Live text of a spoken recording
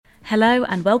Hello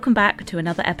and welcome back to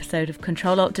another episode of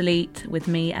Control-Alt-Delete with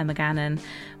me, Emma Gannon,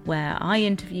 where I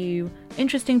interview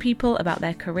interesting people about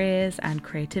their careers and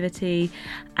creativity.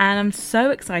 And I'm so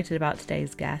excited about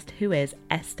today's guest, who is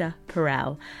Esther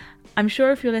Perel. I'm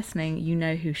sure if you're listening, you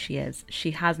know who she is.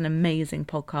 She has an amazing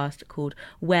podcast called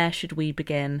Where Should We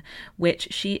Begin, which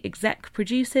she exec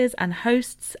produces and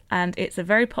hosts, and it's a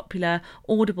very popular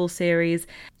Audible series.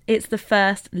 It's the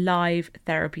first live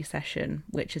therapy session,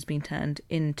 which has been turned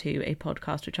into a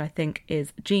podcast, which I think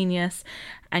is genius,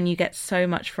 and you get so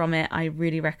much from it. I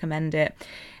really recommend it.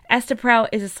 Esther Perel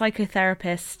is a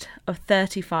psychotherapist of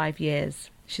 35 years.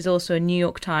 She's also a New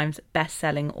York Times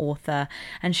best-selling author,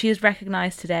 and she is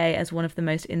recognised today as one of the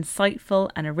most insightful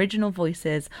and original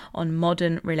voices on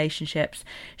modern relationships.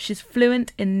 She's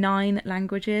fluent in 9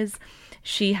 languages.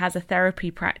 She has a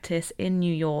therapy practice in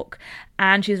New York,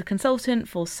 and she's a consultant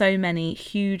for so many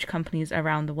huge companies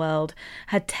around the world.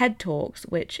 Her TED Talks,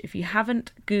 which if you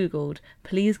haven't Googled,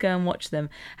 please go and watch them,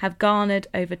 have garnered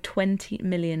over 20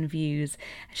 million views.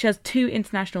 She has 2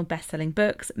 international best-selling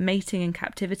books, Mating and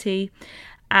Captivity,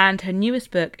 and her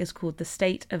newest book is called The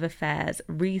State of Affairs,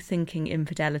 Rethinking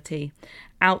Infidelity,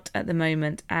 out at the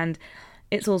moment. And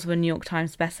it's also a New York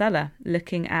Times bestseller,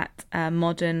 looking at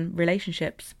modern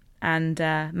relationships and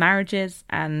marriages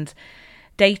and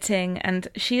dating. And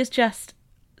she is just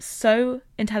so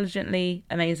intelligently,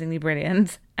 amazingly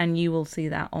brilliant. And you will see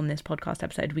that on this podcast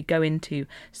episode. We go into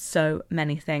so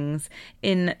many things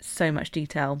in so much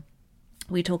detail.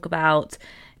 We talk about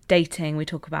dating, we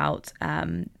talk about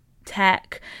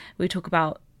tech, we talk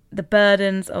about the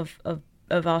burdens of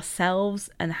ourselves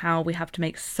and how we have to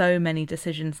make so many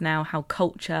decisions now, how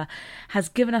culture has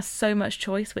given us so much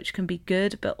choice, which can be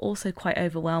good but also quite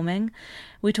overwhelming.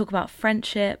 We talk about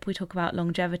friendship, we talk about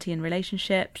longevity in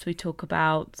relationships, we talk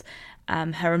about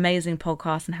her amazing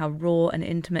podcast and how raw and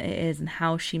intimate it is and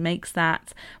how she makes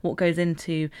that, what goes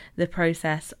into the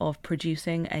process of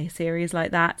producing a series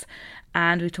like that.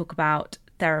 And we talk about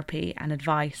therapy and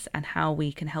advice and how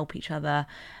we can help each other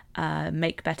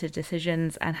make better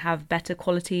decisions and have better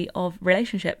quality of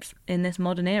relationships in this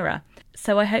modern era.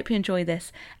 So I hope you enjoy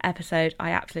this episode. I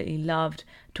absolutely loved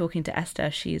talking to Esther.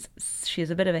 She's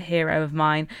a bit of a hero of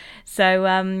mine.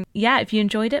 So if you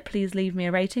enjoyed it, please leave me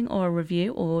a rating or a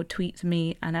review or tweet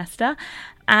me and Esther,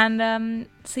 and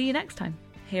see you next time.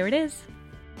 Here it is.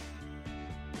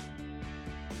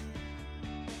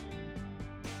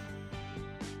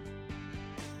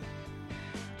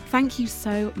 Thank you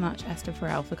so much, Esther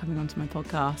Perel, for coming onto my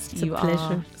podcast. It's a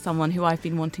pleasure. Are someone who I've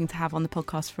been wanting to have on the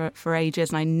podcast for ages,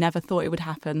 and I never thought it would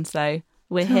happen. So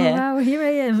we're here. Oh, wow, here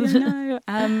I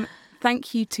am.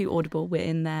 Thank you to Audible. We're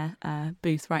in their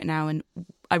booth right now, and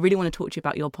I really want to talk to you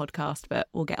about your podcast, but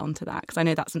we'll get onto that because I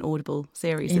know that's an Audible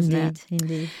series, isn't it?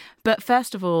 Indeed. But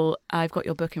first of all, I've got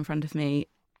your book in front of me,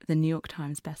 the New York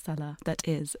Times bestseller that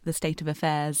is The State of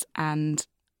Affairs, and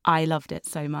I loved it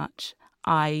so much.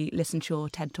 I listened to your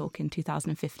TED Talk in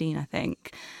 2015, I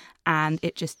think, and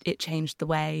it changed the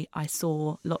way I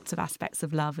saw lots of aspects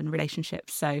of love and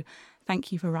relationships. So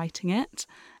thank you for writing it,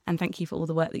 and thank you for all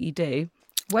the work that you do.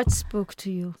 What spoke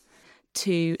to you?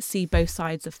 To see both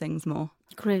sides of things more.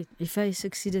 Great. If I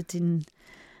succeeded in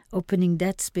opening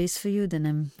that space for you, then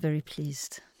I'm very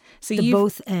pleased. So the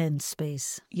both and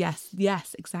space. Yes,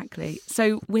 exactly.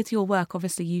 So with your work,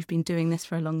 obviously you've been doing this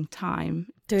for a long time.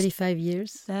 35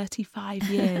 years. 35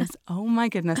 years. Oh my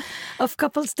goodness. Of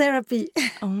couples therapy.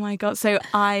 Oh my God. So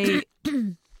I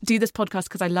do this podcast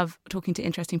because I love talking to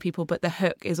interesting people, but the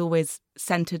hook is always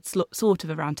centered sort of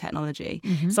around technology.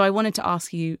 Mm-hmm. So I wanted to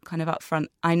ask you kind of up front,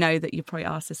 I know that you probably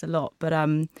ask this a lot, but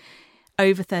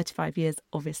over 35 years,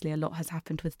 obviously a lot has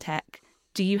happened with tech.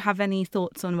 Do you have any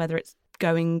thoughts on whether it's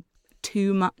going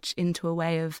too much into a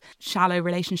way of shallow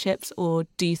relationships, or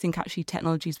do you think actually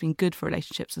technology has been good for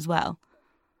relationships as well?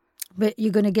 But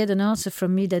you're going to get an answer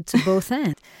from me that's both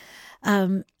and.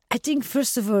 I think,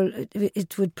 first of all,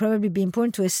 it would probably be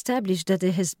important to establish that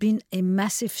there has been a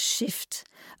massive shift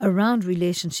around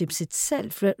relationships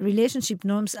itself. Relationship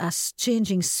norms are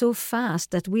changing so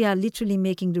fast that we are literally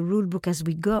making the rule book as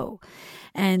we go.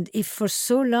 And if for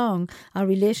so long our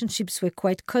relationships were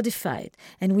quite codified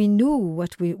and we knew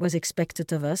what was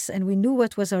expected of us and we knew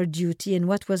what was our duty and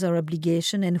what was our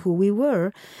obligation and who we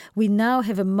were, we now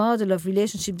have a model of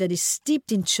relationship that is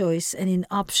steeped in choice and in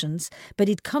options, but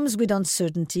it comes with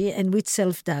uncertainty and with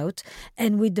self-doubt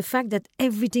and with the fact that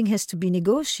everything has to be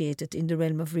negotiated in the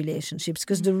realm of relationships,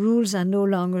 because because the rules are no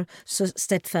longer so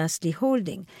steadfastly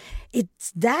holding.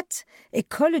 It's that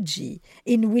ecology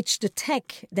in which the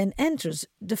tech then enters.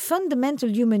 The fundamental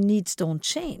human needs don't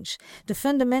change. The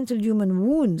fundamental human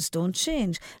wounds don't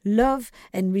change. Love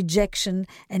and rejection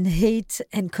and hate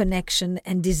and connection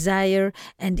and desire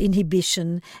and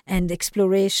inhibition and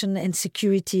exploration and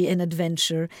security and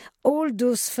adventure, all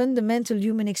those fundamental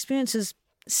human experiences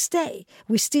stay.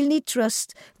 We still need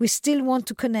trust. We still want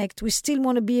to connect. We still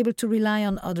want to be able to rely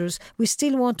on others. We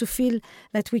still want to feel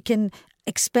that we can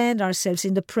expand ourselves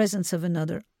in the presence of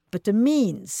another. But the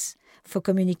means for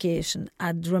communication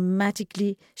are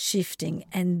dramatically shifting,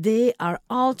 and they are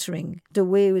altering the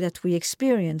way that we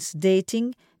experience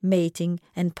dating, mating,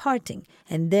 and parting.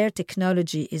 And their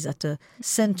technology is at the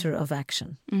center of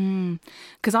action.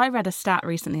 Because I read a stat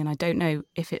recently, and I don't know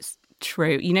if it's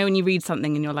true. You know, when you read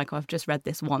something and you're like, oh, I've just read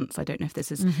this once. I don't know if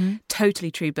this is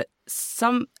totally true. But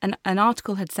an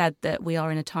article had said that we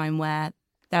are in a time where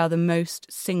there are the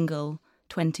most single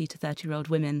 20 to 30-year-old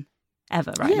women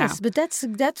ever right now. Yes, but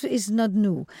that is not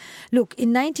new. Look, in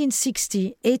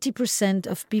 1960, 80%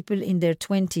 of people in their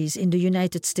 20s in the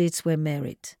United States were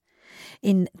married.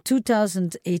 In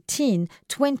 2018,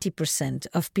 20%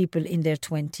 of people in their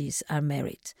 20s are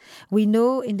married. We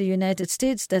know in the United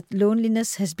States that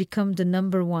loneliness has become the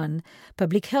number one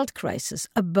public health crisis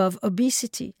above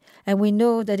obesity. And we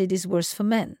know that it is worse for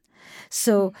men.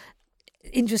 So,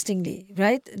 interestingly,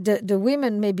 right, the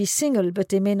women may be single, but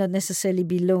they may not necessarily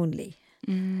be lonely.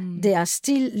 They are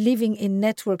still living in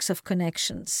networks of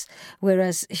connections,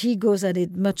 whereas he goes at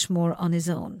it much more on his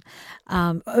own.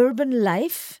 Urban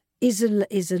life is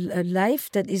a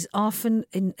life that is often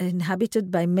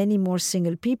inhabited by many more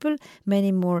single people,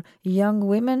 many more young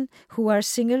women who are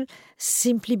single,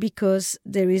 simply because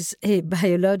there is a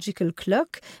biological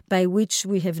clock by which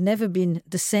we have never been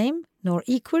the same nor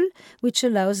equal, which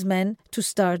allows men to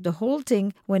start the whole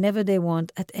thing whenever they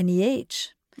want at any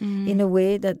age, in a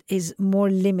way that is more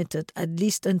limited, at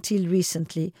least until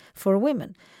recently, for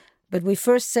women. But we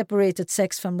first separated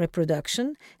sex from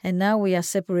reproduction, and now we are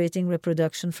separating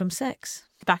reproduction from sex.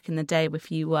 Back in the day,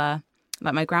 if you were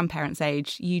like my grandparents'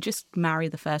 age, you just marry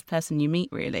the first person you meet,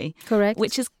 really. Correct.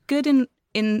 Which is good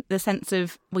in the sense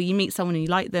of, well, you meet someone and you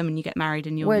like them and you get married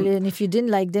and you're... Well, and if you didn't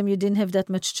like them, you didn't have that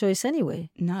much choice anyway.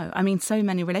 No. I mean, so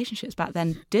many relationships back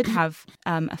then did have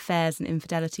affairs and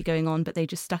infidelity going on, but they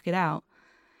just stuck it out.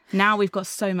 Now we've got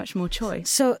so much more choice.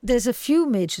 So there's a few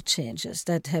major changes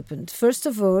that happened. First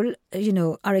of all,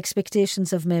 our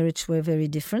expectations of marriage were very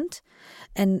different.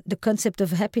 And the concept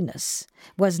of happiness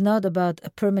was not about a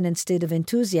permanent state of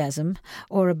enthusiasm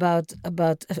or about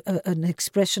an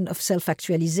expression of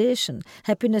self-actualization.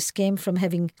 Happiness came from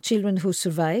having children who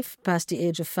survive past the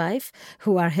age of 5,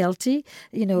 who are healthy.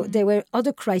 There were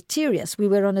other criteria. We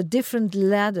were on a different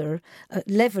level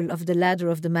of the ladder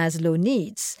of the Maslow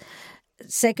needs.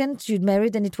 Second, you'd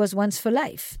married and it was once for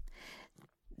life.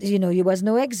 There was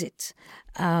no exit.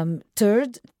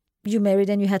 Third, you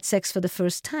married and you had sex for the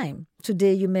first time.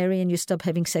 Today you marry and you stop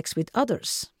having sex with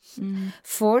others.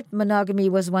 Fourth, monogamy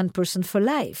was one person for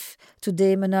life.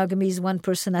 Today, monogamy is one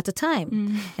person at a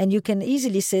time. And you can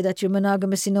easily say that you're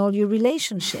monogamous in all your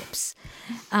relationships.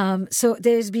 So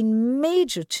there's been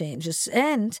major changes.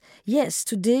 And yes,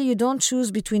 today you don't choose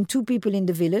between 2 people in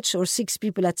the village or 6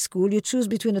 people at school. You choose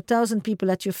between 1,000 people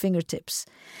at your fingertips.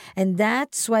 And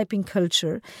that swiping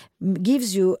culture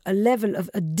gives you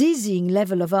a dizzying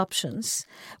level of options,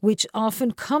 which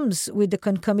often comes with the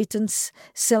concomitant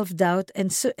self-doubt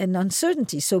and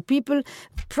uncertainty. So people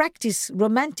practice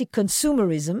romantic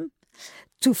consumerism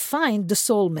to find the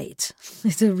soulmate.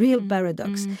 It's a real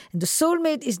paradox. And the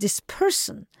soulmate is this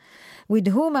person with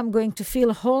whom I'm going to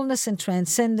feel wholeness and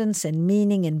transcendence and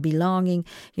meaning and belonging,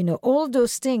 all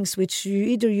those things which you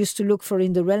either used to look for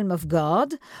in the realm of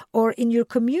God or in your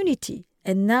community.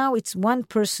 And now it's one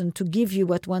person to give you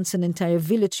what once an entire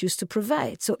village used to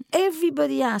provide. So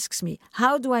everybody asks me,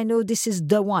 how do I know this is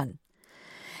the one?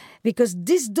 Because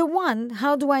the one,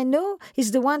 how do I know,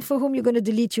 is the one for whom you're going to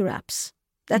delete your apps.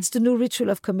 That's the new ritual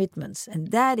of commitments.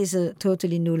 And that is a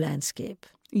totally new landscape.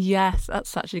 Yes, that's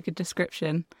such a good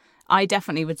description. I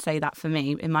definitely would say that for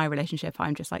me. In my relationship,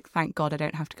 I'm just like, thank God I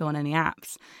don't have to go on any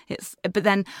apps. But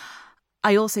then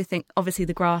I also think, obviously,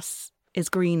 the grass is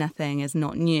greener thing is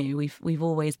not new. We've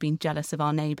always been jealous of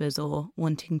our neighbours or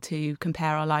wanting to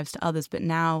compare our lives to others. But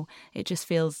now it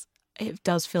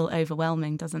does feel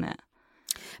overwhelming, doesn't it?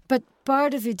 But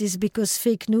part of it is because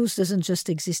fake news doesn't just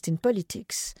exist in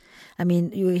politics. I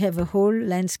mean, you have a whole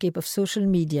landscape of social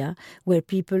media where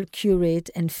people curate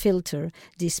and filter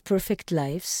these perfect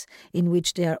lives in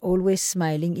which they are always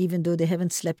smiling, even though they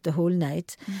haven't slept the whole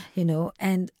night,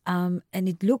 and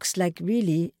it looks like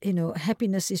really,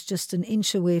 happiness is just an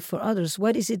inch away for others.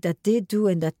 What is it that they do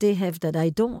and that they have that I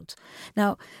don't?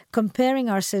 Now, comparing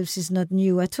ourselves is not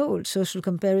new at all. Social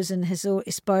comparison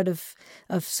is part of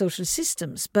social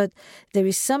systems, but there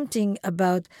is something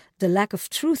about the lack of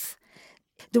truth.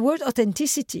 The word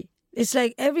authenticity, it's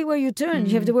like everywhere you turn,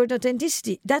 you have the word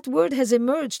authenticity. That word has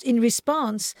emerged in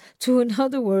response to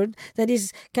another word that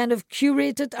is kind of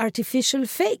curated, artificial,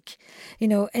 fake,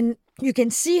 and you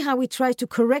can see how we try to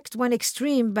correct one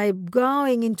extreme by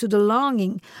going into the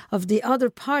longing of the other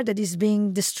part that is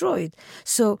being destroyed.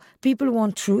 So people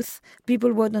want truth,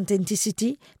 people want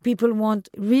authenticity, people want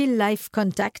real life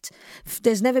contact.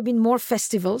 There's never been more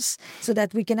festivals so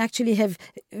that we can actually have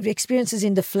experiences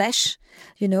in the flesh,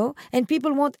 and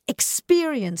people want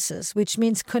experiences, which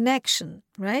means connection,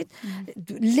 right?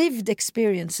 Lived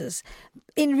experiences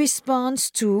in response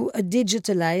to a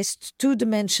digitalized,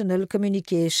 two-dimensional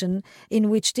communication in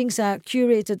which things are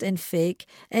curated and fake.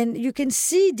 And you can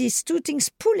see these two things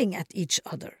pulling at each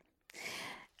other.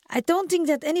 I don't think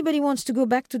that anybody wants to go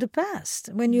back to the past.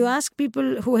 When you ask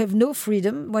people who have no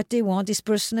freedom, what they want is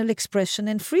personal expression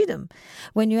and freedom.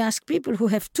 When you ask people who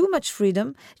have too much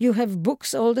freedom, you have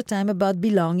books all the time about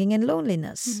belonging and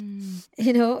loneliness.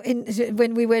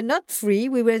 When we were not free,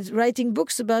 we were writing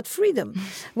books about freedom.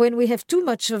 When we have too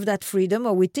much of that freedom,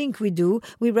 or we think we do,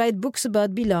 we write books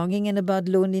about belonging and about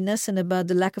loneliness and about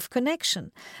the lack of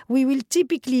connection. We will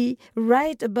typically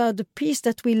write about the peace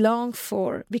that we long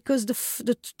for, because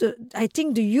I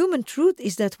think the human truth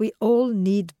is that we all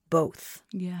need both.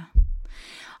 Yeah.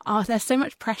 Oh, there's so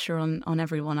much pressure on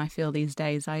everyone, I feel, these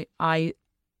days. I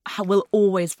will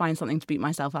always find something to beat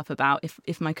myself up about.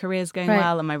 If my career's going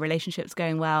well and my relationship's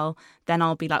going well, then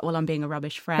I'll be like, well, I'm being a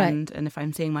rubbish friend. Right. And if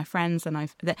I'm seeing my friends, and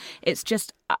it's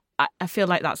just... I feel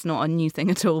like that's not a new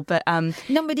thing at all. But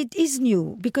No, but it is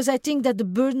new, because I think that the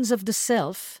burdens of the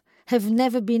self have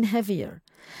never been heavier.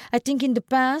 I think in the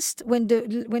past, when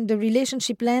the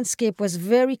relationship landscape was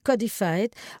very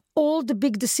codified, all the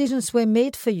big decisions were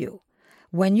made for you.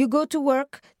 When you go to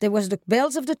work, there was the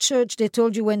bells of the church. They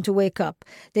told you when to wake up.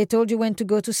 They told you when to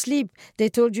go to sleep. They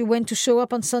told you when to show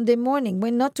up on Sunday morning,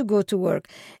 when not to go to work.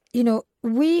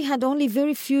 We had only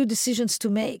very few decisions to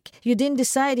make. You didn't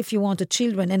decide if you wanted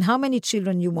children and how many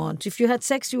children you want. If you had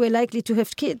sex, you were likely to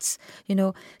have kids.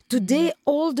 Today,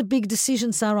 all the big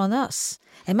decisions are on us.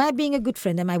 Am I being a good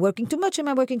friend? Am I working too much? Am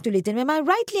I working too little? Am I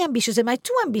rightly ambitious? Am I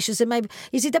too ambitious?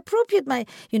 Is it appropriate?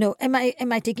 Am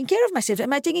I taking care of myself?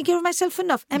 Am I taking care of myself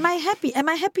enough? Am I happy? Am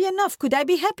I happy enough? Could I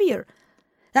be happier?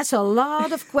 That's a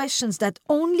lot of questions that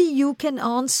only you can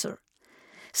answer.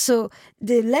 So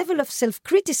the level of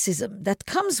self-criticism that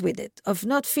comes with it, of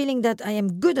not feeling that I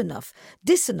am good enough,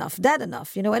 this enough, that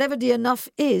enough, whatever the enough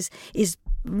is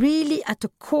really at the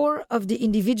core of the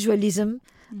individualism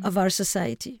of our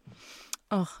society.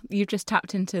 Oh, you just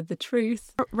tapped into the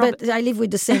truth. But I live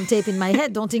with the same tape in my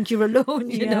head. Don't think you're alone,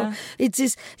 you know. It's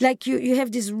just like you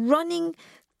have this running,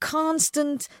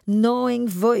 constant, gnawing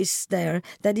voice there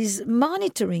that is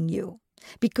monitoring you.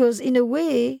 Because in a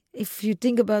way, if you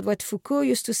think about what Foucault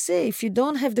used to say, if you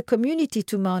don't have the community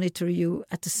to monitor you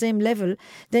at the same level,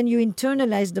 then you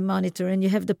internalize the monitor and you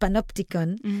have the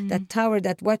panopticon, that tower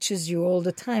that watches you all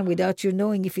the time without you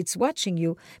knowing if it's watching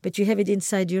you, but you have it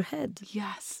inside your head.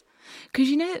 Yes. Because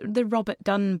the Robert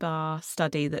Dunbar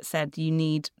study that said you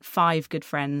need 5 good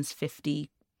friends, 50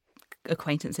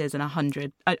 acquaintances and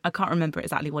 100. I can't remember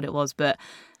exactly what it was, but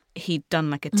he'd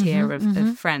done like a tier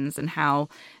of friends, and how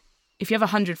if you have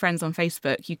 100 friends on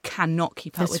Facebook, you cannot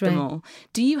keep up with them all.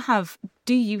 Do you have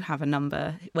a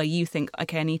number where you think,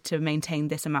 okay, I need to maintain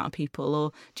this amount of people,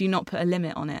 or do you not put a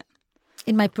limit on it?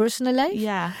 In my personal life?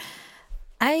 Yeah.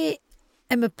 I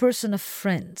am a person of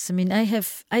friends. I mean, I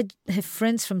have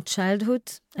friends from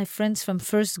childhood. I have friends from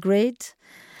first grade.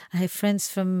 I have friends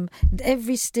from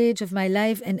every stage of my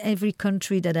life and every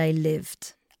country that I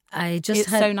lived. It's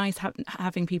so nice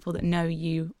having people that know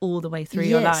you all the way through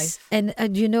your life. And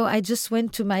I just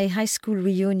went to my high school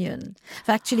reunion.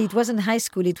 Actually, it wasn't high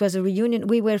school, it was a reunion.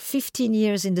 We were 15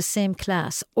 years in the same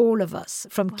class, all of us,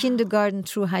 from kindergarten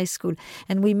through high school.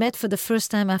 And we met for the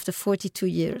first time after 42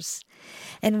 years.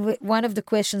 And one of the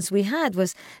questions we had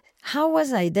was, how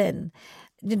was I then?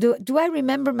 Do I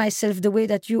remember myself the way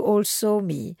that you all saw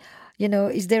me?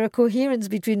 Is there a coherence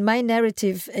between my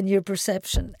narrative and your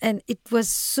perception? And it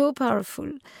was so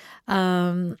powerful.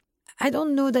 I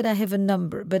don't know that I have a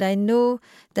number, but I know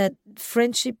that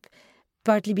friendship,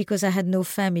 partly because I had no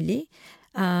family,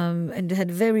 and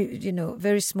had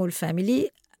very small family.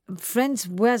 Friends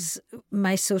was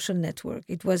my social network.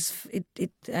 It was,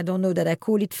 I don't know that I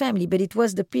call it family, but it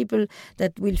was the people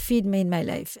that will feed me in my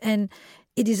life. And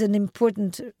it is an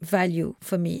important value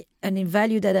for me, and a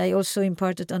value that I also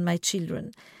imparted on my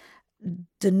children.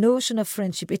 The notion of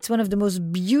friendship, it's one of the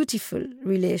most beautiful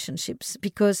relationships,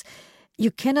 because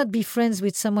you cannot be friends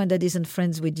with someone that isn't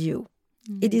friends with you.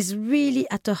 Mm. It is really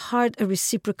at the heart a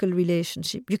reciprocal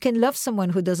relationship. You can love someone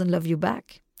who doesn't love you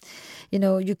back.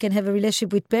 You can have a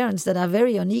relationship with parents that are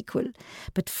very unequal.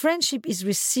 But friendship is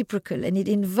reciprocal, and it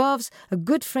involves, a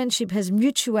good friendship has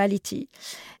mutuality,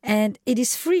 and it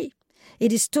is free.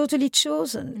 It is totally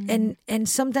chosen. Mm. And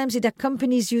sometimes it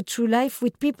accompanies you through life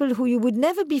with people who you would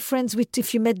never be friends with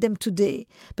if you met them today.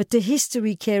 But the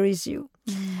history carries you.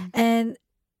 Mm. And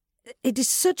it is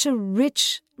such a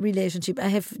rich relationship. I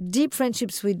have deep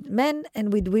friendships with men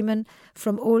and with women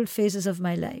from all phases of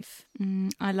my life.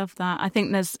 I love that. I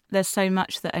think there's so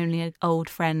much that only an old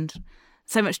friend,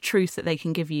 so much truth that they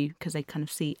can give you, because they kind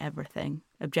of see everything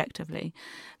objectively.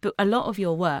 But a lot of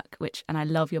your work, and I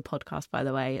love your podcast, by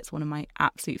the way, it's one of my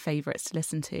absolute favourites to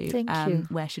listen to. Thank you.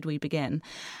 Where Should We Begin?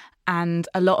 And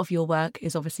a lot of your work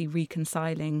is obviously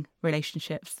reconciling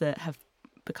relationships that have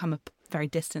become very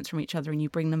distant from each other, and you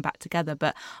bring them back together.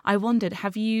 But I wondered,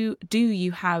 do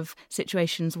you have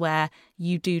situations where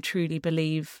you do truly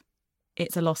believe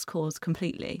it's a lost cause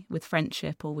completely with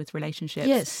friendship or with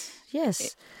relationships?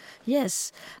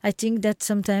 Yes. I think that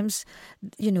sometimes,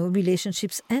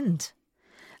 relationships end.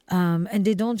 And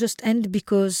they don't just end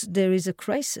because there is a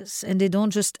crisis, and they don't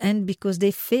just end because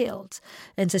they failed.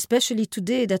 And especially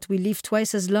today, that we live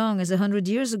twice as long as 100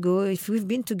 years ago, if we've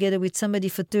been together with somebody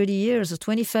for 30 years or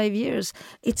 25 years,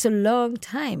 it's a long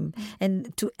time.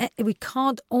 And we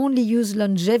can't only use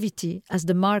longevity as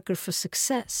the marker for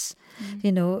success.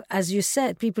 As you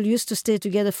said, people used to stay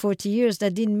together 40 years.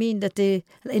 That didn't mean that they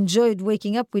enjoyed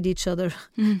waking up with each other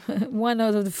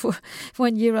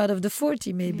 1 year out of the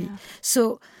 40, maybe. Yeah.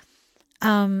 So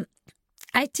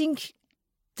I think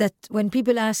that when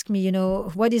people ask me,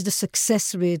 what is the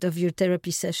success rate of your therapy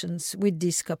sessions with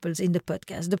these couples in the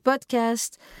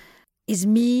podcast is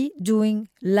me doing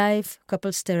live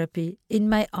couples therapy in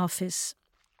my office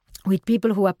with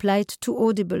people who applied to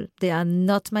Audible. They are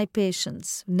not my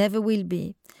patients, never will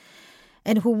be,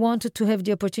 and who wanted to have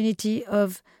the opportunity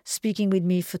of speaking with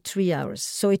me for 3 hours.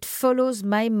 So it follows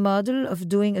my model of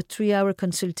doing a 3-hour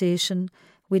consultation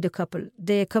with a couple.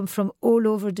 They come from all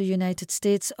over the United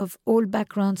States, of all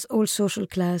backgrounds, all social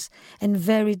class, and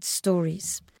varied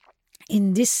stories.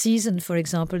 In this season, for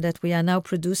example, that we are now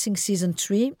producing, season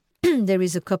 3, there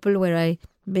is a couple where I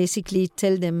basically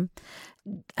tell them,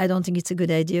 I don't think it's a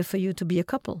good idea for you to be a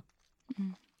couple.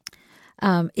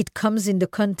 It comes in the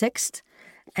context,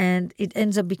 and it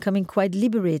ends up becoming quite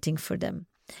liberating for them.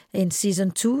 In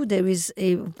season 2, there is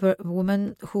a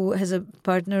woman who has a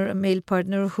male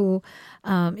partner, who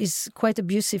is quite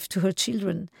abusive to her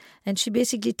children. And she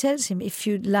basically tells him, if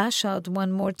you lash out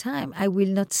one more time, I will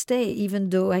not stay, even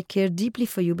though I care deeply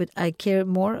for you, but I care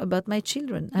more about my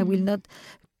children. I will not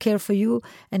care for you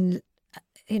and,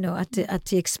 at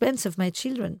the expense of my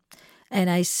children. And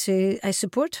I say, I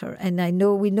support her. And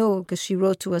we know, because she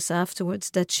wrote to us afterwards,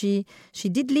 that she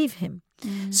did leave him.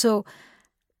 So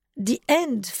the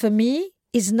end for me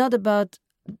is not about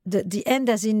the end,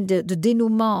 as in the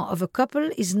denouement of a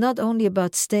couple, is not only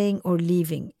about staying or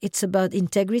leaving. It's about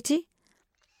integrity.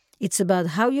 It's about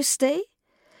how you stay,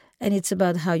 and it's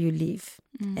about how you leave.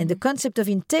 And the concept of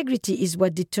integrity is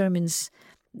what determines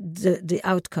the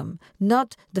outcome,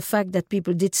 not the fact that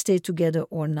people did stay together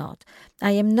or not.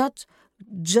 I am not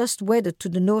just wedded to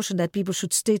the notion that people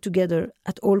should stay together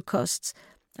at all costs.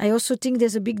 I also think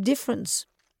there's a big difference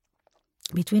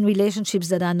between relationships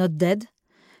that are not dead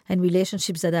and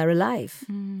relationships that are alive.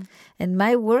 And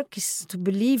my work is to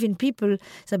believe in people's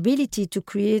ability to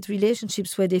create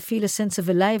relationships where they feel a sense of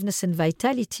aliveness and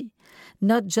vitality,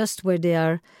 not just where they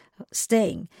are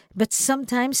staying. But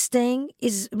sometimes staying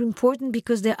is important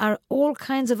because there are all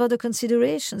kinds of other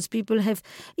considerations. People have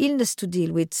illness to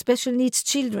deal with, special needs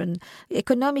children,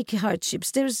 economic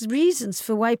hardships. There's reasons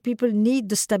for why people need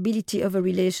the stability of a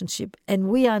relationship, and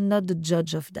we are not the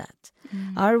judge of that.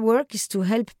 Our work is to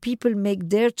help people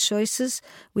make their choices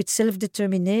with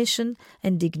self-determination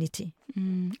and dignity.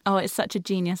 Oh, it's such a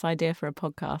genius idea for a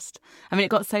podcast. I mean, it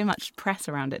got so much press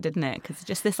around it, didn't it? Because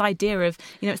just this idea of,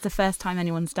 it's the first time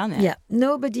anyone's done it. Yeah,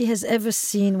 nobody has ever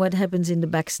seen what happens in the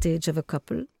backstage of a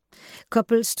couple.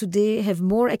 Couples today have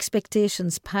more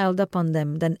expectations piled up on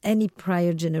them than any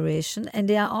prior generation, and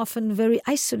they are often very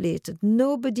isolated.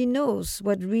 Nobody knows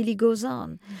what really goes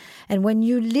on. And when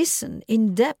you listen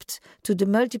in depth to the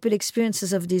multiple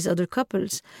experiences of these other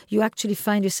couples, you actually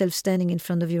find yourself standing in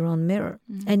front of your own mirror.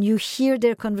 And you hear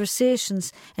their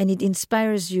conversations, and it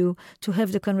inspires you to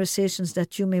have the conversations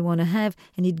that you may want to have,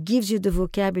 and it gives you the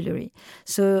vocabulary.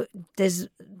 So there's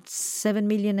 7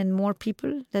 million and more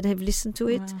people that have listened to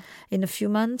it in a few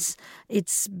months.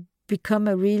 It's become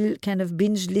a real kind of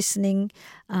binge listening.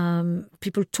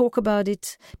 People talk about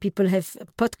it. People have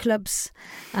pod clubs.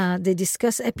 They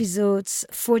discuss episodes.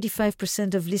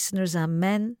 45% of listeners are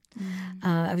men,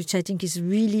 which I think is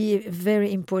really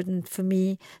very important for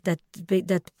me, that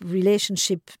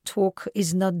relationship talk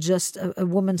is not just a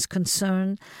woman's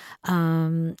concern.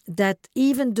 That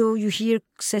even though you hear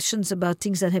sessions about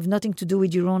things that have nothing to do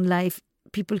with your own life,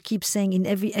 people keep saying in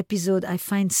every episode, I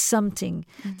find something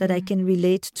that I can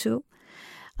relate to.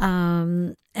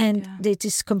 It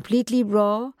is completely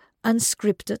raw,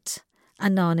 unscripted,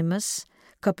 anonymous,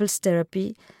 couples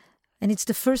therapy. And it's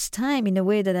the first time in a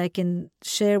way that I can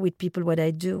share with people what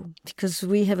I do, because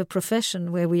we have a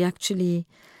profession where we actually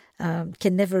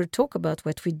can never talk about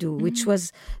what we do, which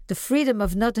was the freedom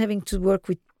of not having to work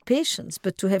with patients,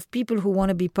 but to have people who want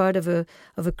to be part of a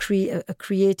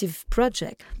creative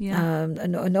project.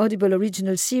 An Audible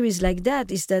original series like that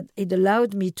is that it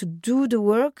allowed me to do the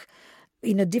work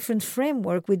in a different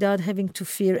framework without having to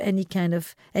fear any kind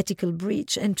of ethical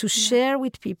breach, and to share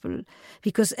with people,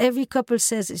 because every couple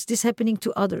says, is this happening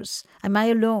to others? Am I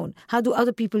alone? How do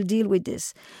other people deal with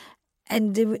this?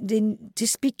 And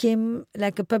this became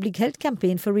like a public health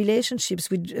campaign for relationships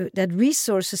that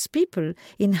resources people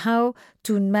in how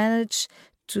to manage,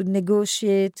 to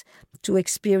negotiate, to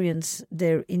experience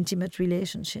their intimate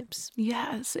relationships.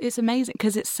 Yes, it's amazing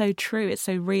because it's so true. It's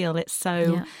so real. It's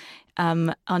so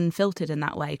unfiltered in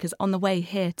that way. Because on the way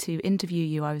here to interview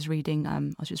you, I was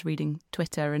just reading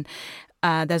Twitter, and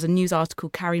there's a news article.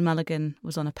 Carey Mulligan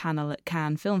was on a panel at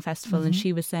Cannes Film Festival, and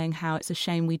she was saying how it's a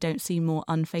shame we don't see more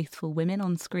unfaithful women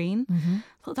on screen. I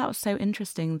thought that was so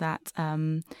interesting that,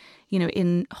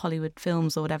 in Hollywood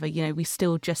films or whatever, we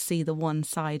still just see the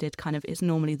one-sided kind of, it's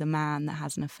normally the man that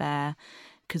has an affair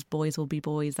because boys will be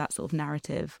boys, that sort of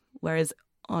narrative. Whereas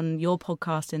on your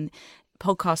podcast and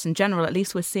podcasts in general, at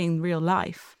least we're seeing real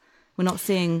life. We're not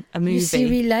seeing a movie. You see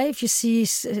real life, you see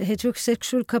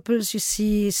heterosexual couples, you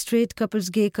see straight couples,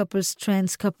 gay couples,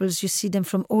 trans couples, you see them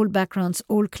from all backgrounds,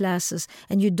 all classes,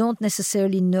 and you don't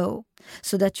necessarily know.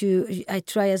 So that I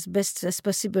try as best as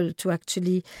possible to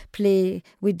actually play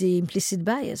with the implicit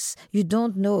bias. You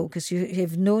don't know because you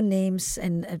have no names,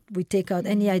 and we take out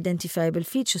any identifiable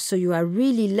features. So you are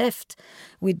really left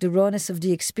with the rawness of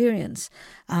the experience.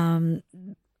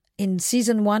 In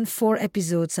season 1, 4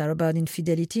 episodes are about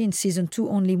infidelity. In season 2,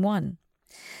 only 1.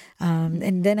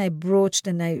 And then I broached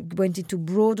and I went into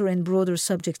broader and broader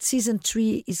subjects. Season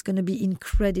 3 is going to be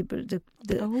incredible.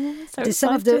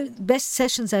 Some of the best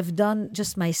sessions I've done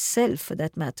just myself, for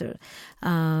that matter.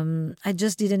 I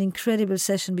just did an incredible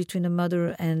session between a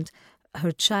mother and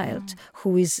her child,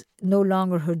 who is no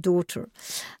longer her daughter,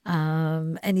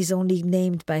 and is only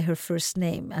named by her first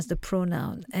name as the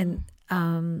pronoun. And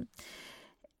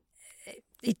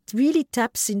it really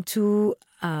taps into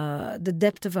the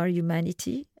depth of our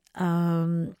humanity.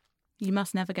 You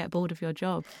must never get bored of your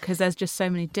job because there's just so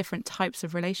many different types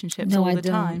of relationships all the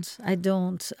time. I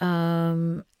don't.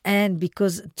 And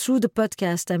because through the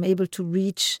podcast, I'm able to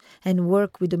reach and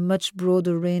work with a much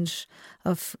broader range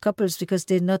of couples because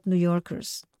they're not New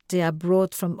Yorkers. They are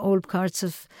brought from all parts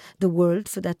of the world,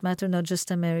 for that matter, not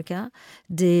just America.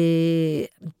 They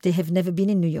have never been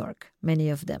in New York, many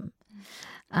of them.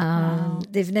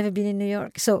 They've never been in New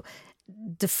York. So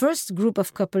the first group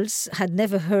of couples had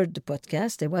never heard the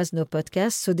podcast. There was no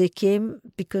podcast. So they came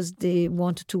because they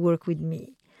wanted to work with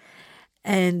me.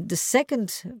 And the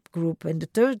second group and the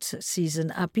third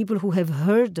season are people who have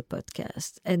heard the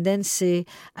podcast and then say,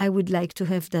 I would like to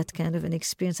have that kind of an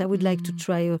experience. I would like to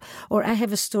try, or I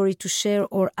have a story to share,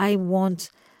 or I'm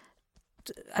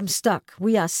stuck.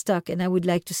 We are stuck, and I would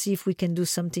like to see if we can do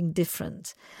something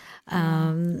different.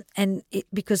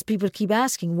 Because people keep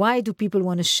asking, why do people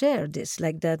want to share this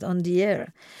like that on the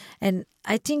air? And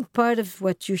I think part of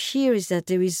what you hear is that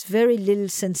there is very little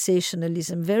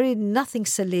sensationalism, nothing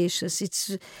salacious.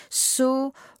 It's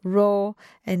so raw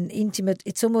and intimate.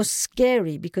 It's almost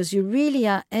scary because you really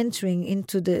are entering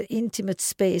into the intimate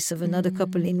space of another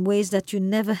couple in ways that you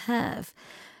never have.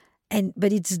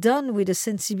 But it's done with a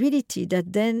sensibility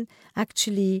that then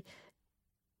actually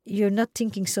you're not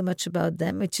thinking so much about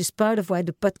them, which is part of why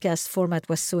the podcast format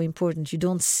was so important. You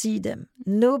don't see them.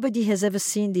 Nobody has ever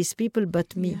seen these people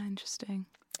but me. Yeah, interesting.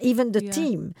 Even the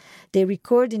team, they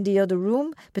record in the other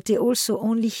room, but they also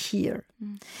only hear.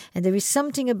 And there is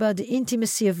something about the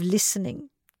intimacy of listening.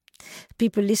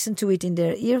 People listen to it in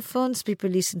their earphones, people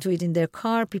listen to it in their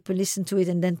car, people listen to it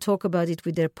and then talk about it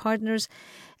with their partners.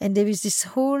 And there is this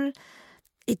whole...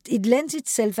 It lends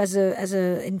itself as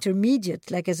a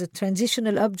intermediate, like as a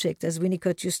transitional object, as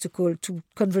Winnicott used to call, to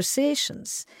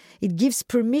conversations. It gives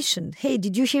permission. Hey,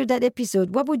 did you hear that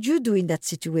episode? What would you do in that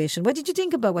situation? What did you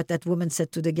think about what that woman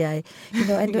said to the guy?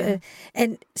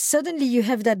 And suddenly you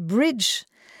have that bridge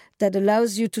that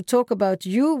allows you to talk about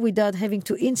you without having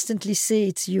to instantly say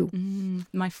it's you.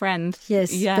 My friend.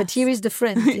 Yes, but here is the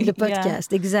friend in the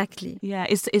podcast. Exactly. Yeah,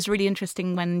 it's really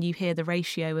interesting when you hear the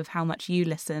ratio of how much you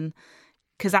listen,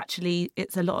 because actually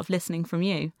it's a lot of listening from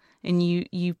you, and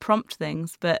you prompt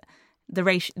things, but the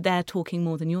ratio, they're talking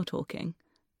more than you're talking.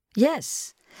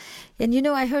 Yes. And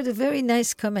I heard a very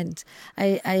nice comment.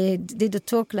 I did a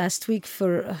talk last week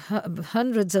for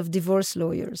hundreds of divorce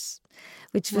lawyers,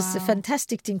 which was a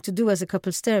fantastic thing to do as a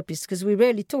couples therapist, because we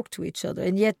rarely talk to each other,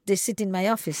 and yet they sit in my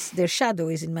office. Their shadow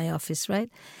is in my office, right?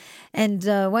 And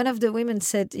one of the women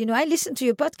said, I listened to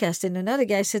your podcast. And another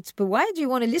guy said, but why do you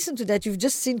want to listen to that? You've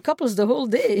just seen couples the whole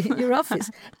day in your office.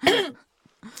 And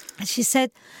she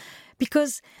said,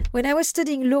 because when I was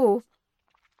studying law,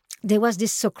 there was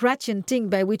this Socratian thing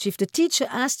by which if the teacher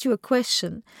asked you a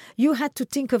question, you had to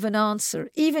think of an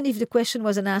answer, even if the question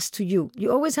wasn't asked to you.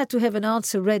 You always had to have an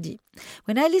answer ready.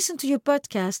 When I listen to your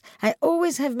podcast, I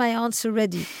always have my answer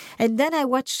ready. And then I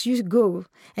watch you go.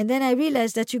 And then I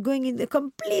realize that you're going in a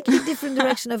completely different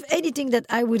direction of anything that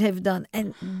I would have done.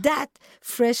 And that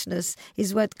freshness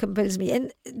is what compels me.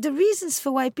 And the reasons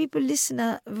for why people listen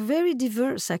are very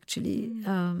diverse, actually.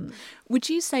 Would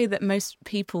you say that most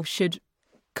people should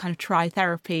kind of try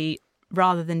therapy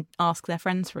rather than ask their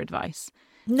friends for advice?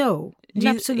 No,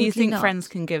 absolutely not. You think friends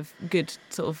can give good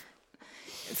sort of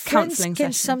counselling sessions? Friends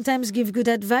can sometimes give good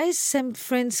advice. Some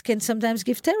friends can sometimes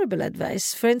give terrible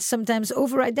advice. Friends sometimes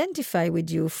over-identify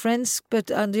with you. Friends, but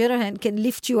on the other hand, can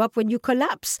lift you up when you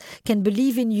collapse, can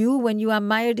believe in you when you are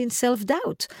mired in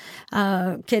self-doubt,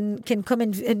 can come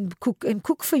and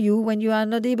cook for you when you are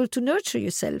not able to nurture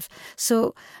yourself.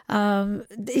 So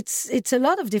it's a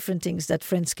lot of different things that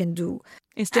friends can do.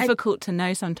 It's difficult to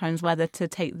know sometimes whether to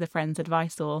take the friend's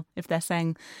advice or if they're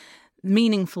saying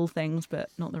meaningful things but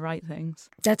not the right things.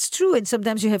 That's true. And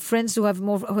sometimes you have friends who are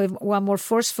more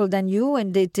forceful than you,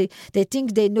 and they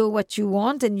think they know what you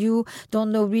want and you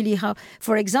don't know really how.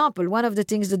 For example, one of the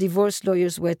things the divorce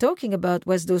lawyers were talking about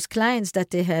was those clients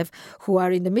that they have who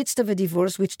are in the midst of a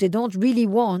divorce which they don't really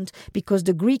want, because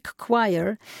the Greek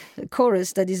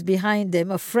chorus that is behind them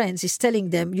of friends is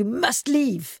telling them, you must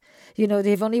leave.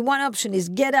 They have only one option, is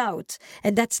get out.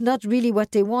 And that's not really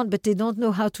what they want, but they don't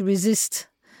know how to resist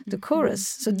the chorus.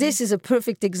 So this is a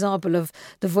perfect example of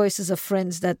the voices of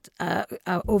friends that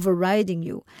are overriding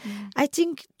you. I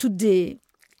think today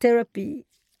therapy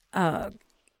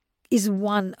is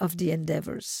one of the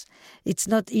endeavors. It's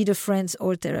not either friends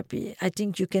or therapy. I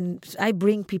think I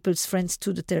bring people's friends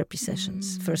to the therapy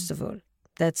sessions, first of all.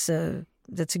 That's a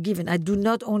given. I do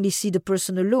not only see the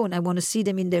person alone. I want to see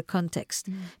them in their context,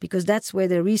 because that's where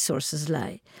their resources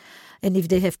lie. And if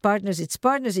they have partners, it's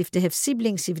partners. If they have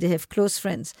siblings, if they have close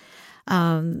friends.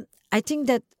 I think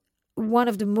that one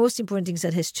of the most important things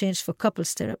that has changed for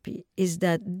couples therapy is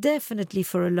that definitely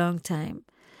for a long time,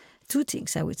 two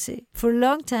things I would say. For a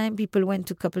long time, people went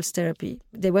to couples therapy.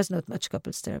 There was not much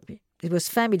couples therapy. It was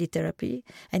family therapy.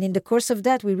 And in the course of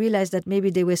that, we realized that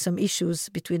maybe there were some issues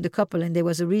between the couple, and there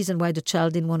was a reason why the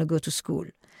child didn't want to go to school.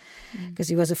 Because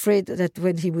he was afraid that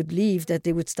when he would leave, that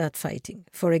they would start fighting,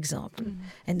 for example.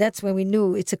 And that's when we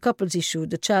knew it's a couple's issue.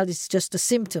 The child is just a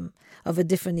symptom of a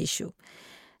different issue.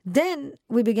 Then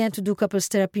we began to do couples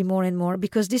therapy more and more,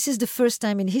 because this is the first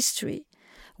time in history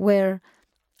where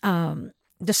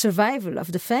the survival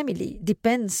of the family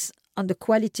depends on the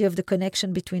quality of the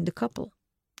connection between the couple.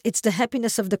 It's the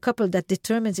happiness of the couple that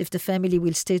determines if the family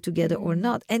will stay together or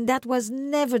not. And that was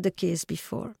never the case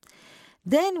before.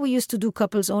 Then we used to do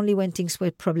couples only when things were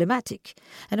problematic.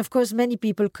 And of course, many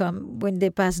people come when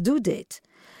they pass due date.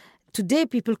 Today,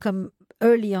 people come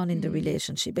early on in the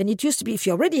relationship. And it used to be, if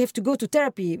you already have to go to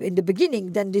therapy in the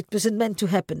beginning, then it wasn't meant to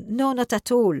happen. No, not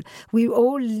at all. We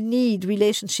all need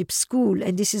relationship school.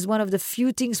 And this is one of the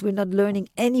few things we're not learning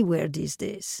anywhere these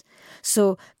days.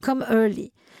 So come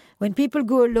early. When people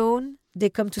go alone, they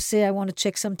come to say, I want to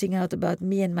check something out about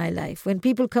me and my life. When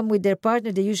people come with their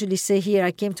partner, they usually say, here,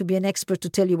 I came to be an expert to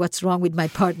tell you what's wrong with my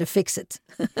partner, fix it.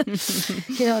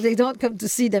 They don't come to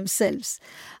see themselves.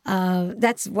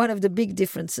 That's one of the big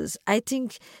differences. I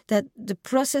think that the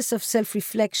process of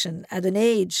self-reflection at an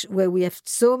age where we have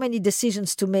so many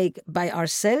decisions to make by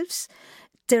ourselves,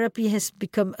 therapy has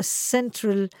become a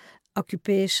central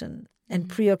occupation and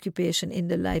preoccupation in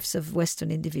the lives of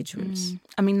Western individuals.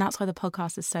 I mean, that's why the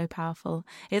podcast is so powerful.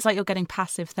 It's like you're getting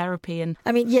passive therapy. And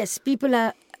I mean, yes, people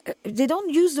they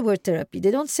don't use the word therapy. They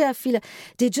don't say,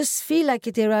 they just feel like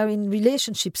they are in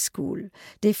relationship school.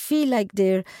 They feel like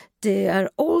there are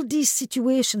all these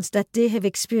situations that they have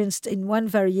experienced in one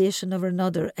variation or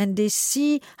another, and they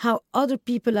see how other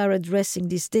people are addressing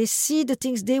this. They see the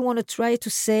things they want to try to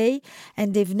say,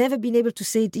 and they've never been able to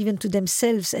say it even to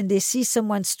themselves, and they see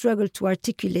someone struggle to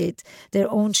articulate their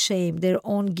own shame, their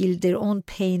own guilt, their own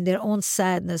pain, their own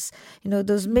sadness,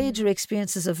 those major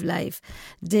experiences of life.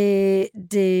 They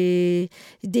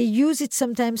use it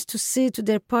sometimes to say to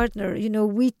their partner,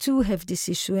 we too have this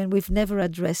issue and we've never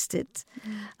addressed it.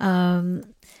 And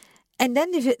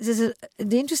then the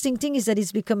interesting thing is that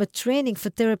it's become a training for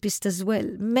therapists as well.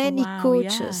 Many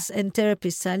coaches and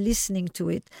therapists are listening to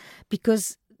it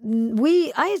because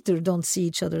we either don't see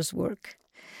each other's work.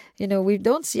 We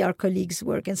don't see our colleagues'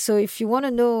 work. And so if you want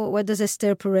to know what does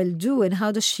Esther Perel do and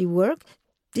how does she work,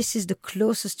 this is the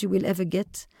closest you will ever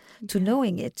get to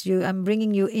knowing it. I'm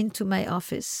bringing you into my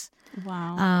office.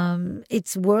 Wow.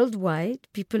 It's worldwide.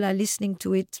 People are listening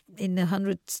to it in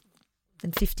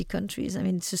 150 countries. I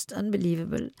mean, it's just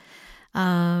unbelievable.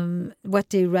 What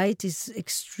they write is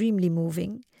extremely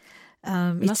moving.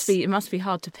 It must be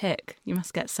hard to pick. You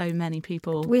must get so many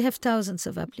people. We have thousands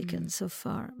of applicants so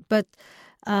far. But,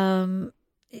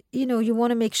 you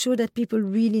want to make sure that people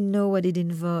really know what it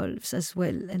involves as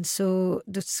well. And so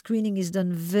the screening is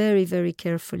done very, very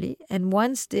carefully. And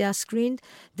once they are screened,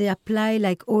 they apply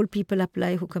like all people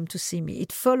apply who come to see me.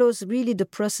 It follows really the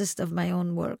process of my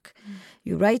own work.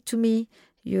 You write to me.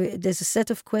 There's a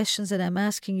set of questions that I'm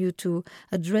asking you to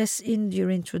address in your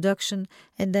introduction,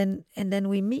 and then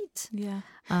we meet. Yeah,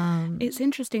 it's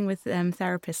interesting with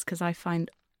therapists because I find,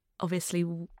 obviously,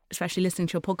 especially listening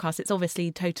to your podcast, it's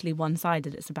obviously totally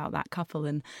one-sided. It's about that couple,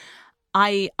 and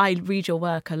I read your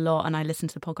work a lot and I listen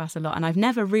to the podcast a lot, and I've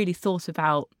never really thought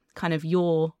about kind of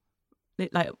your,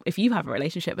 like, if you have a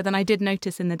relationship. But then I did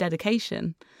notice in the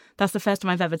dedication, that's the first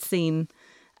time I've ever seen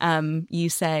you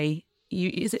say.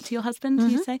 Is it to your husband,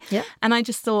 you say? Yeah. And I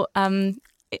just thought,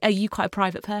 are you quite a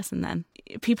private person then?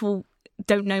 People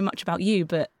don't know much about you,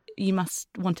 but you must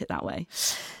want it that way.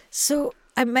 So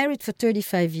I'm married for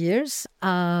 35 years.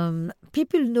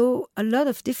 People know a lot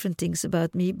of different things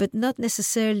about me, but not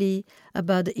necessarily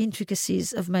about the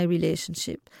intricacies of my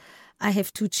relationship. I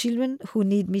have 2 children who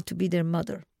need me to be their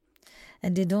mother,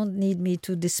 and they don't need me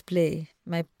to display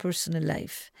my personal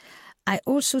life. I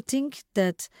also think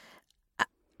that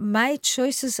my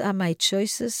choices are my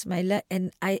choices,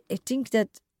 and I think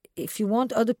that if you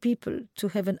want other people to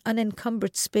have an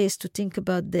unencumbered space to think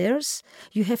about theirs,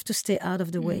 you have to stay out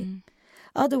of the way.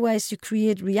 Otherwise, you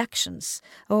create reactions.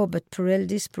 Oh, but Perel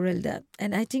this, Perel that.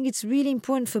 And I think it's really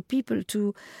important for people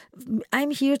I'm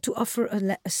here to offer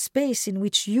a space in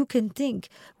which you can think,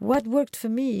 what worked for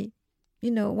me?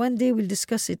 One day we'll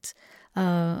discuss it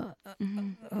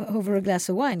over a glass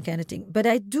of wine kind of thing. But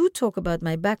I do talk about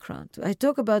my background. I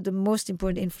talk about the most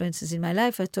important influences in my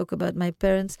life. I talk about my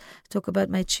parents. I talk about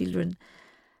my children.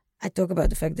 I talk about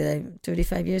the fact that I'm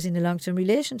 35 years in a long-term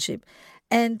relationship.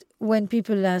 And when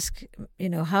people ask,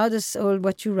 how does all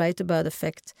what you write about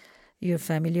affect your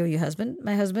family or your husband?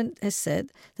 My husband has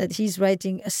said that he's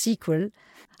writing a sequel,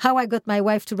 How I Got My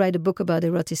Wife to Write a Book About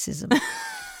Eroticism.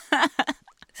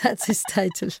 That's his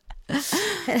title.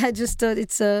 And I just thought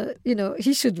it's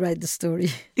he should write the story.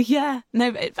 Yeah,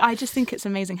 no, I just think it's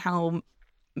amazing how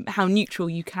neutral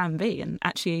you can be. And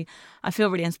actually, I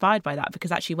feel really inspired by that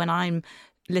because actually when I'm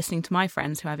listening to my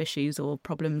friends who have issues or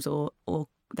problems or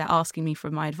they're asking me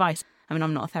for my advice, I mean,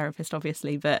 I'm not a therapist,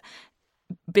 obviously, but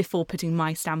before putting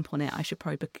my stamp on it, I should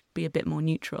probably be a bit more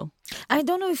neutral. I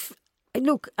don't know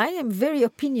look, I am very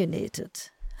opinionated.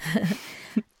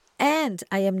 And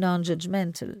I am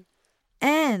non-judgmental.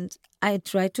 And I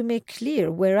try to make clear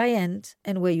where I end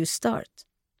and where you start.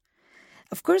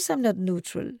 Of course, I'm not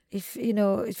neutral. If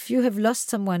you have lost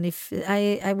someone, if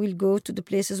I will go to the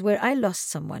places where I lost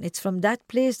someone. It's from that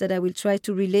place that I will try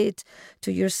to relate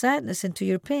to your sadness and to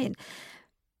your pain.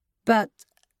 But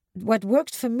what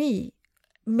worked for me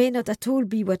may not at all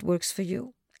be what works for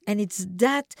you. And it's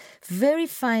that very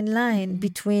fine line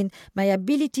between my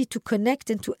ability to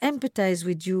connect and to empathize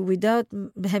with you without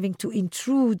having to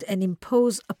intrude and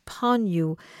impose upon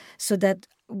you so that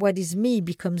what is me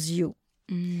becomes you.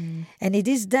 And it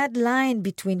is that line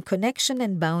between connection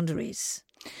and boundaries.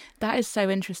 That is so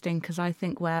interesting, because I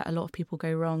think where a lot of people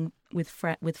go wrong with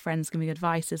friends giving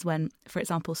advice is when, for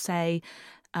example, say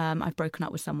I've broken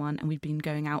up with someone and we've been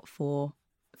going out for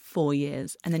 4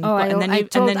 years, and then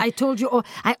I told you,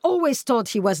 I always thought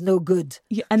he was no good.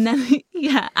 Yeah, and then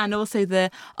and also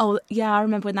I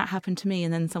remember when that happened to me,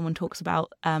 and then someone talks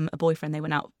about a boyfriend they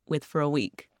went out with for a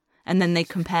week, and then they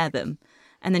compare them,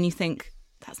 and then you think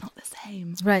that's not the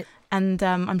same, right? And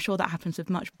I'm sure that happens with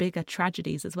much bigger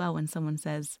tragedies as well, when someone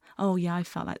says, "Oh yeah, I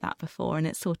felt like that before," and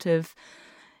it's sort of.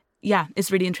 Yeah,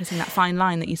 it's really interesting, that fine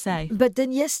line that you say. But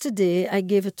then yesterday I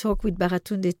gave a talk with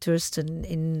Baratunde Thurston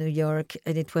in New York,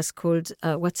 and it was called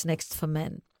What's Next for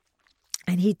Men?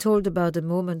 And he told about a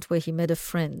moment where he met a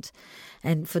friend,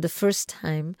 and for the first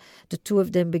time the two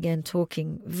of them began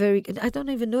talking I don't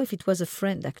even know if it was a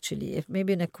friend actually,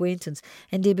 maybe an acquaintance,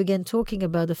 and they began talking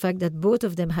about the fact that both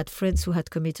of them had friends who had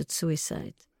committed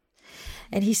suicide.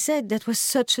 And he said that was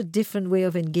such a different way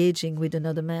of engaging with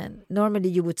another man. Normally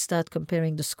you would start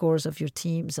comparing the scores of your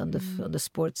teams on the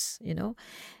sports,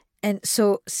 And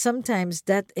so sometimes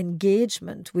that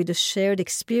engagement with a shared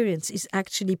experience is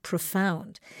actually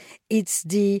profound. It's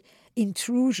the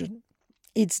intrusion.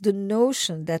 It's the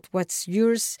notion that what's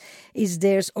yours is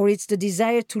theirs, or it's the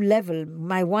desire to level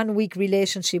my 1 week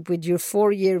relationship with your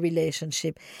 4-year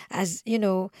relationship. As,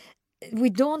 we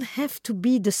don't have to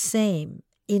be the same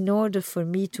in order for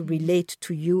me to relate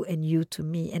to you and you to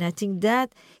me. And I think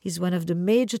that is one of the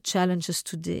major challenges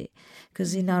today,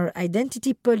 because in our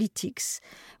identity politics,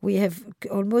 we have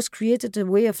almost created a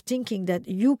way of thinking that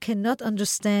you cannot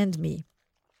understand me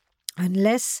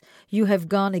unless you have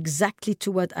gone exactly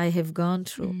to what I have gone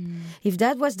through. If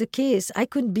that was the case, I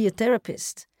couldn't be a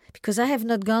therapist, because I have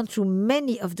not gone through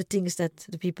many of the things that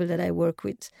the people that I work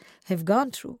with have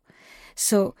gone through.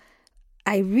 So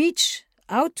I reach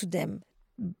out to them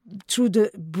through the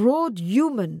broad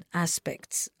human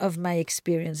aspects of my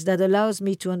experience that allows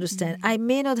me to understand. I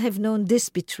may not have known this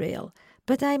betrayal,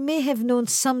 but I may have known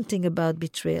something about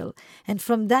betrayal. And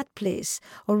from that place,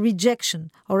 or rejection,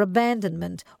 or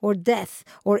abandonment, or death,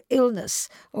 or illness,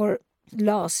 or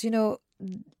loss,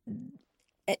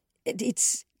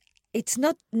 it's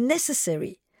not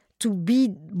necessary to be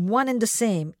one and the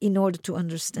same in order to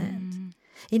understand.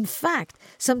 In fact,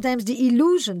 sometimes the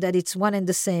illusion that it's one and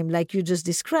the same, like you just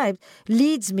described,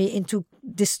 leads me into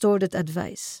distorted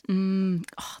advice. Oh,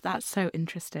 that's so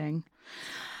interesting.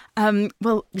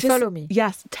 Well, follow me.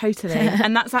 Yes, totally.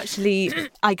 And that's actually,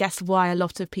 I guess, why a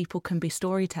lot of people can be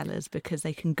storytellers, because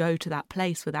they can go to that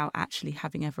place without actually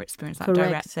having ever experienced that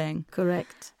direct thing.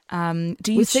 Correct. Do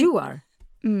you Which think you are?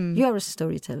 You are a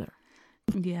storyteller.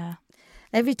 Yeah.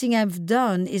 Everything I've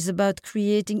done is about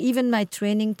creating, even my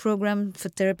training program for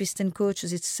therapists and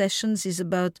coaches, its sessions is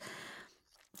about,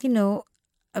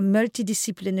 a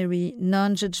multidisciplinary,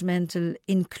 non-judgmental,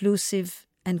 inclusive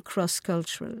and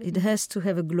cross-cultural. It has to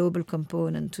have a global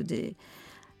component to the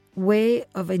way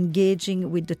of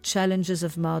engaging with the challenges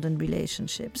of modern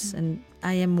relationships. And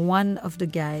I am one of the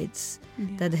guides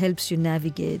that helps you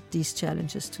navigate these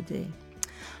challenges today.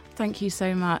 Thank you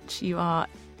so much. You are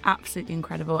absolutely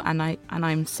incredible, and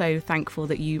I'm so thankful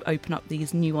that you open up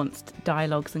these nuanced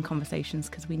dialogues and conversations,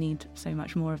 because we need so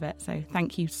much more of it. So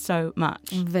thank you so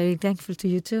much. I'm very thankful to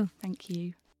you too. Thank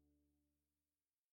you.